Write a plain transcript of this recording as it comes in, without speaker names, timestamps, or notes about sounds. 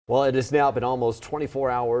Well, it has now been almost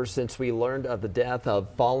 24 hours since we learned of the death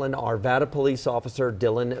of fallen Arvada police officer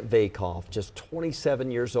Dillon Vakhoff, just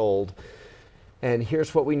 27 years old. And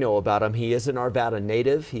here's what we know about him. He is an Arvada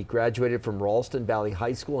native. He graduated from Ralston Valley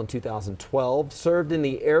High School in 2012, served in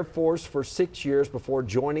the Air Force for 6 years before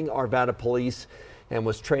joining Arvada Police and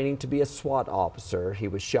was training to be a SWAT officer. He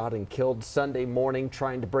was shot and killed Sunday morning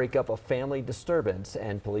trying to break up a family disturbance,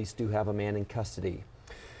 and police do have a man in custody.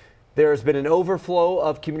 There has been an overflow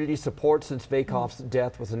of community support since Vakhoff's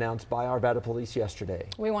death was announced by Arvada Police yesterday.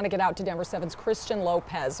 We want to get out to Denver 7's Christian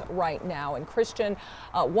Lopez right now. And Christian,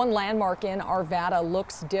 one landmark in Arvada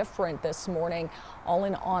looks different this morning, all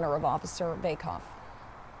in honor of Officer Vakhoff.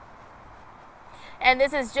 And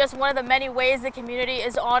this is just one of the many ways the community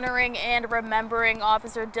is honoring and remembering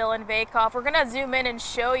Officer Dillon Vakhoff. We're going to zoom in and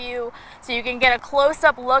show you so you can get a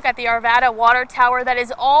close-up look at the Arvada water tower that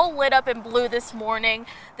is all lit up in blue this morning.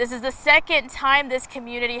 This is the second time this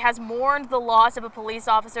community has mourned the loss of a police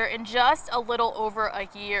officer in just a little over a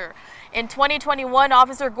year. In 2021,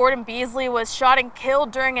 Officer Gordon Beasley was shot and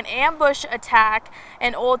killed during an ambush attack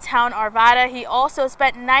in Old Town Arvada. He also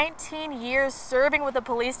spent 19 years serving with the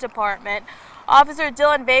police department. Officer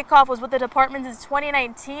Dillon Vakhoff was with the department since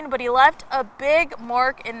 2019, but he left a big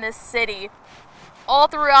mark in this city. All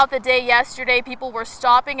throughout the day yesterday, people were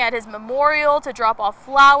stopping at his memorial to drop off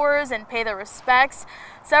flowers and pay their respects.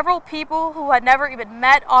 Several people who had never even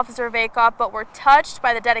met Officer Vakhoff but were touched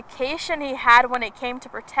by the dedication he had when it came to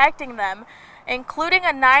protecting them, including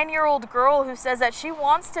a 9-year-old girl who says that she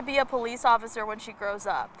wants to be a police officer when she grows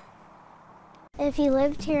up. If he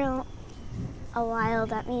lived here a while,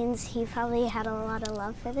 that means he probably had a lot of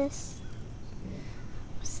love for this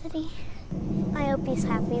city. I hope he's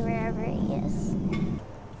happy wherever he is.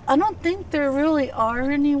 I don't think there really are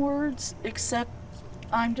any words, except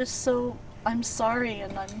I'm sorry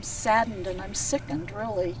and I'm saddened and I'm sickened,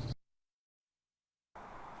 really.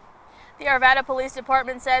 The Arvada Police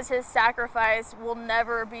Department says his sacrifice will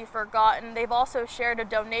never be forgotten. They've also shared a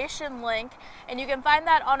donation link, and you can find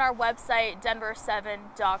that on our website,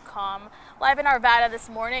 denver7.com. Live in Arvada this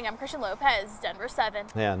morning, I'm Christian Lopez, Denver 7.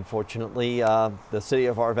 Yeah, unfortunately, the city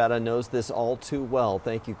of Arvada knows this all too well.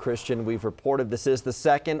 Thank you, Christian. We've reported this is the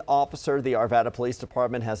second officer the Arvada Police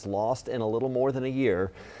Department has lost in a little more than a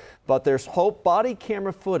year. But there's hope body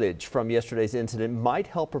camera footage from yesterday's incident might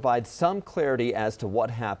help provide some clarity as to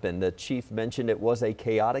what happened. The chief mentioned it was a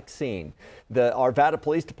chaotic scene. The Arvada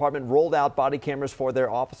Police Department rolled out body cameras for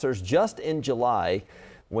their officers just in July.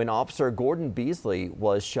 When Officer Gordon Beasley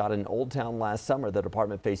was shot in Old Town last summer, the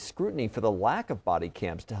department faced scrutiny for the lack of body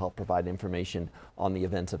cams to help provide information on the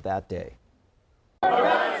events of that day.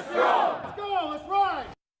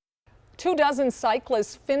 24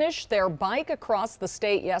 cyclists finished their bike across the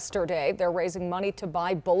state yesterday. They're raising money to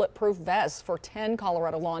buy bulletproof vests for 10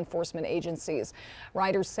 Colorado law enforcement agencies.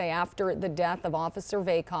 Riders say after the death of Officer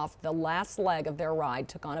Vakhoff, the last leg of their ride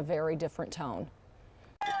took on a very different tone.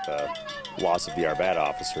 The loss of the Arvada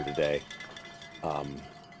officer today,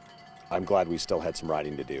 I'm glad we still had some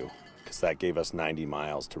riding to do, because that gave us 90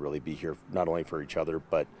 miles to really be here, not only for each other,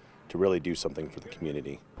 but to really do something for the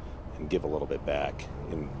community and give a little bit back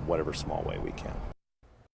in whatever small way we can.